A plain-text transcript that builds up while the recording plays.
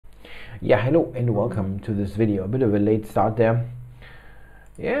Yeah, hello and welcome to this video. A bit of a late start there.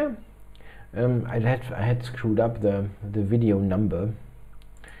 Yeah, I had screwed up the video number.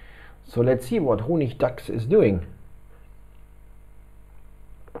 So let's see what Honigdachs is doing.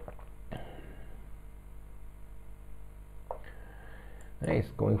 He's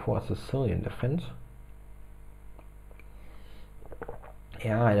going for a Sicilian defense.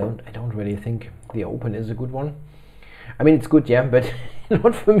 Yeah, I don't really think the open is a good one. I mean, it's good, yeah, but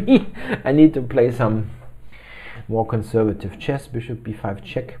not for me. I need to play some more conservative chess. Bishop b5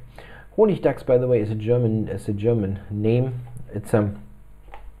 check. Honigdachs, by the way, is a German name. It's in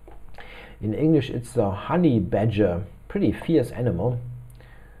English it's a honey badger, pretty fierce animal.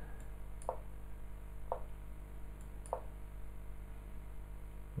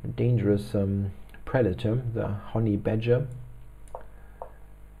 A dangerous predator, the honey badger.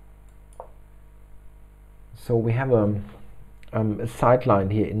 So we have a sideline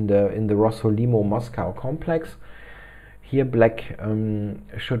here in the Rossolimo Moscow complex. Here black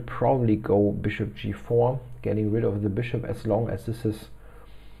should probably go bishop g4, getting rid of the bishop as long as this is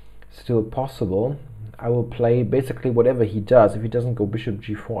still possible. I will play basically whatever he does. If he doesn't go bishop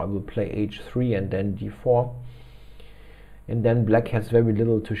g4, I will play h3 and then d4. And then black has very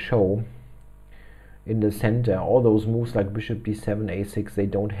little to show in the center. All those moves like bishop d7, a6, they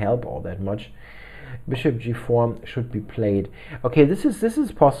don't help all that much. Bishop g4 should be played. Okay, this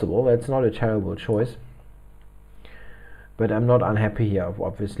is possible. That's not a terrible choice. But I'm not unhappy here,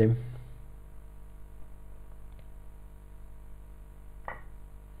 obviously.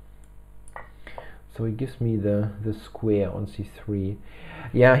 So he gives me the square on c3.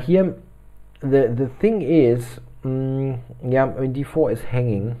 Yeah, here the thing is, yeah, I mean d4 is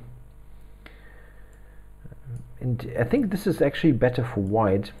hanging. And I think this is actually better for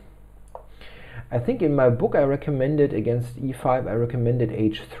white. I think in my book I recommended against e5, I recommended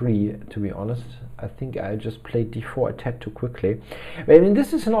h3, to be honest. I think I just played d4 a tad too quickly. But, I mean,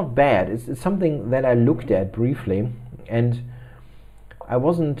 this is not bad. It's something that I looked at briefly, and I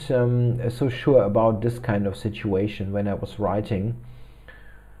wasn't so sure about this kind of situation when I was writing.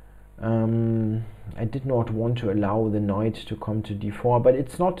 I did not want to allow the knight to come to d4, but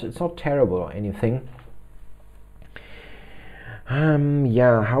it's not terrible or anything.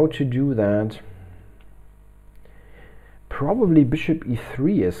 Yeah, how to do that? Probably bishop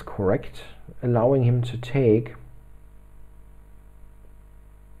e3 is correct, allowing him to take.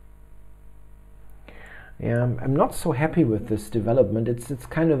 Yeah, I'm not so happy with this development. It's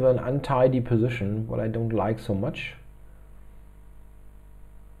kind of an untidy position, what I don't like so much.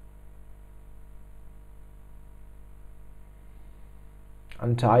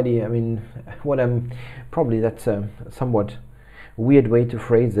 Untidy, I mean, probably that's a somewhat weird way to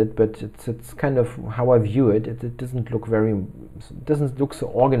phrase it, but it's kind of how I view it. It doesn't look so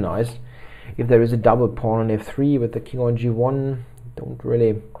organized. If there is a double pawn on f3 with the king on g1, don't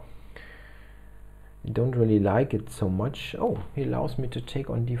really like it so much. Oh, he allows me to take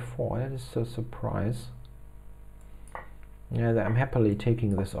on d4. That is a surprise. Yeah, I'm happily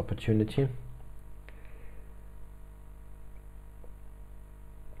taking this opportunity.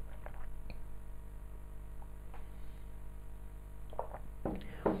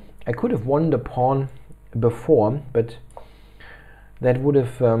 I could have won the pawn before, but that would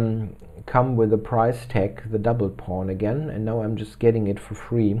have come with a price tag, the double pawn again, and now I'm just getting it for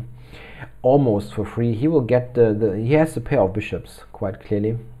free, almost for free. He will get he has a pair of bishops, quite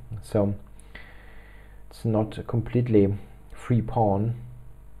clearly, so it's not a completely free pawn.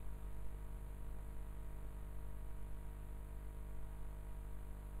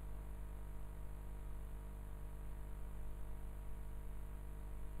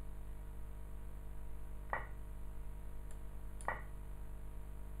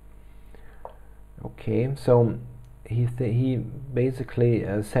 Okay, so he basically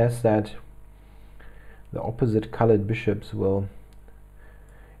says that the opposite colored bishops will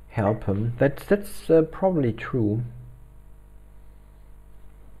help him. That's probably true.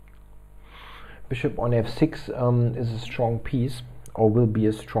 Bishop on f6 is a strong piece, or will be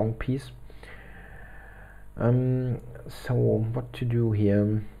a strong piece. So what to do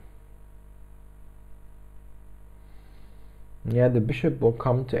here? Yeah, the bishop will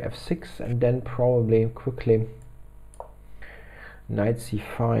come to f6 and then probably quickly knight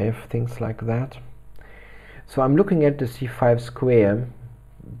c5, things like that. So I'm looking at the c5 square,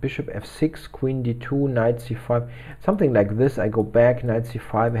 bishop f6, queen d2, knight c5, something like this. I go back, knight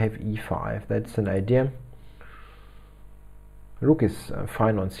c5, I have e5. That's an idea. Rook is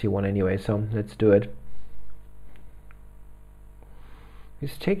fine on c1 anyway, so let's do it.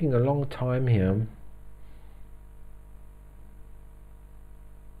 He's taking a long time here.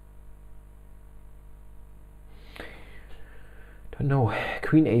 No,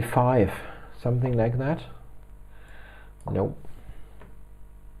 queen a5, something like that. No.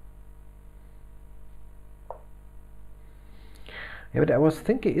 Yeah, but I was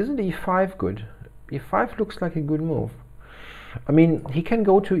thinking, isn't e5 good? e5 looks like a good move. I mean, he can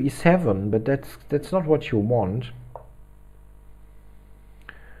go to e7, but that's not what you want.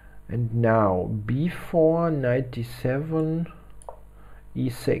 And now b4, knight d7,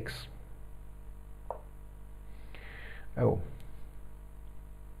 e6. Oh.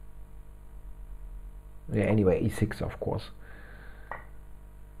 Yeah, anyway, e6 of course.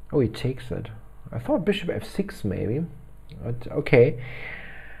 Oh, he takes it. I thought bishop f6 maybe. But okay.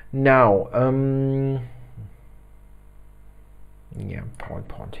 Now, yeah, pawn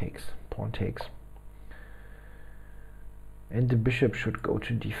takes. And the bishop should go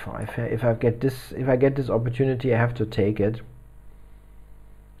to d5. If I get this opportunity, I have to take it.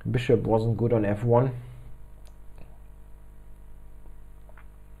 Bishop wasn't good on f1.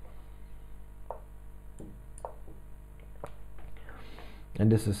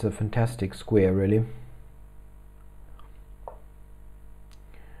 And this is a fantastic square, really.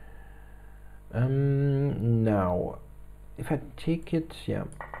 Now, if I take it, yeah,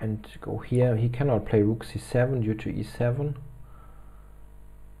 and go here, he cannot play rook c7 due to e7.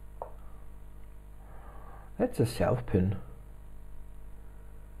 That's a self pin.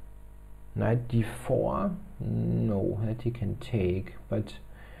 Knight d4, no, that he can take, but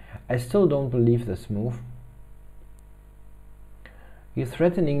I still don't believe this move. He's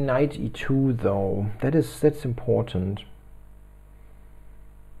threatening knight e2 though. That's important.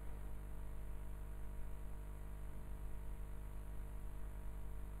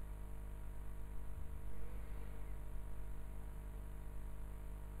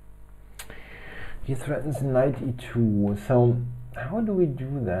 He threatens knight e2. So how do we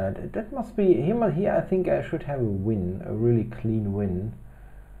do that? That must be him. Here I think I should have a win, a really clean win.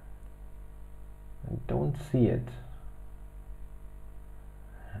 I don't see it.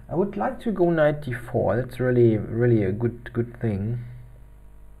 I would like to go knight d4. That's really a good thing.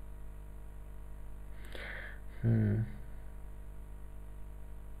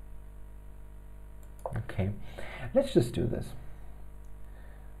 Okay, let's just do this.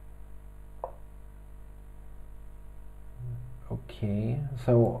 Okay,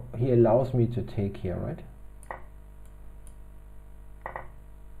 so he allows me to take here, right?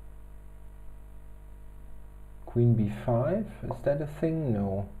 Queen b5, is that a thing?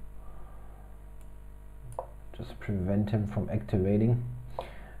 No. Just prevent him from activating.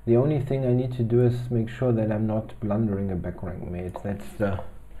 The only thing I need to do is make sure that I'm not blundering a back rank mate. That's the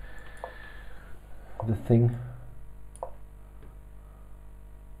thing.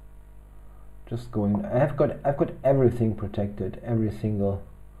 Just going. I've got everything protected. Every single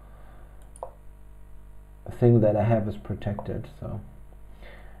thing that I have is protected. So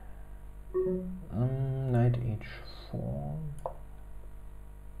knight h4.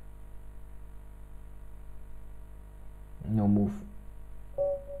 No move.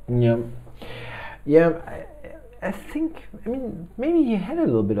 Yeah. I think. I mean, maybe he had a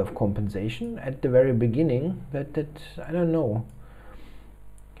little bit of compensation at the very beginning. That I don't know.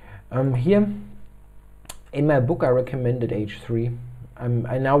 Here in my book I recommended h3.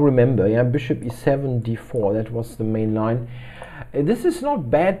 I now remember, yeah, bishop e7 d4, that was the main line. This is not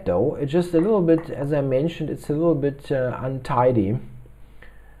bad though, it's just a little bit, as I mentioned, it's a little bit untidy.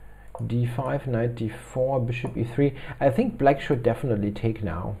 d5, knight d4, bishop e3. I think black should definitely take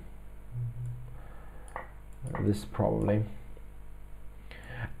now. This probably.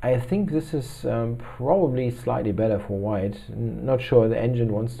 I think this is probably slightly better for white. Not sure, the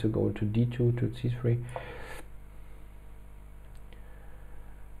engine wants to go to d2 to c3.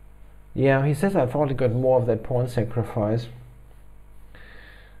 Yeah, he says I thought he got more of that pawn sacrifice.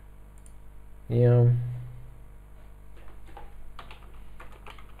 Yeah.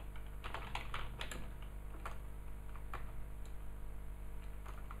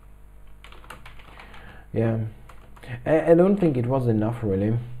 Yeah. I don't think it was enough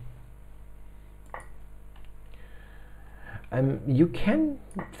really. You can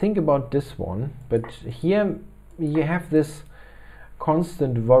think about this one, but here you have this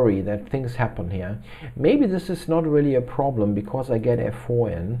constant worry that things happen here. Maybe this is not really a problem because I get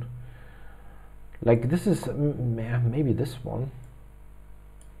f4 in. Like this is maybe this one.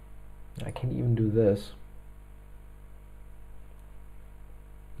 I can even do this.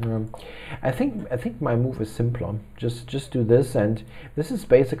 I think my move is simpler. Just do this, and this is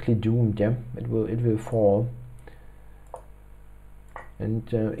basically doomed. Yeah, it will fall.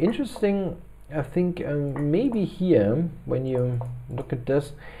 And interesting I think maybe here, when you look at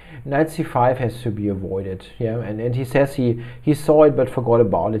this, knight c5 has to be avoided. Yeah, and he says he saw it but forgot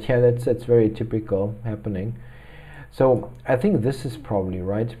about it. Yeah, that's very typical happening. So I think this is probably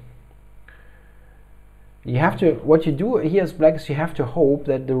right. You have to, what you do here as black is you have to hope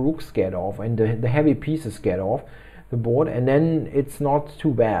that the rooks get off and the heavy pieces get off the board, and then it's not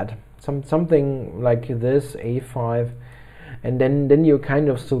too bad. Something like this, a5, and then you're kind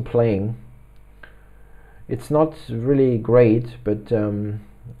of still playing. It's not really great, but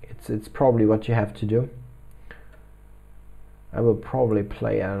it's probably what you have to do. I will probably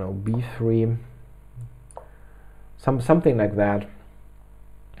play, I don't know, b3, something like that,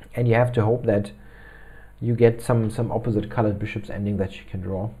 and you have to hope that you get some opposite colored bishops ending that you can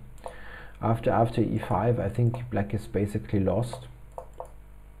draw. After e5, I think black is basically lost.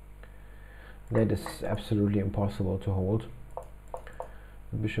 That is absolutely impossible to hold.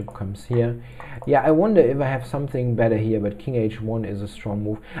 The bishop comes here. Yeah, I wonder if I have something better here, but king h1 is a strong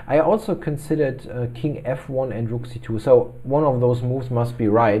move. I also considered king f1 and rook c2, so one of those moves must be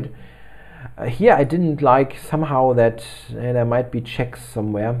right. Here I didn't like somehow that there might be checks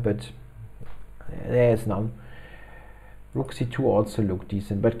somewhere, but there is none. Rook c2 also looked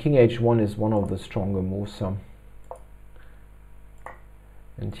decent, but king h1 is one of the stronger moves. So.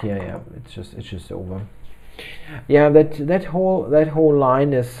 And here, yeah, it's just over. Yeah, that whole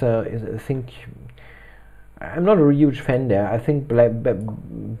line is I think, I'm not a huge fan there. I think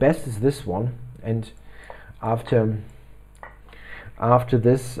best is this one, and after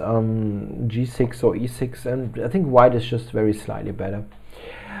this g6 or e6, and I think white is just very slightly better.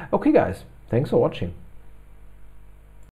 Okay guys, thanks for watching.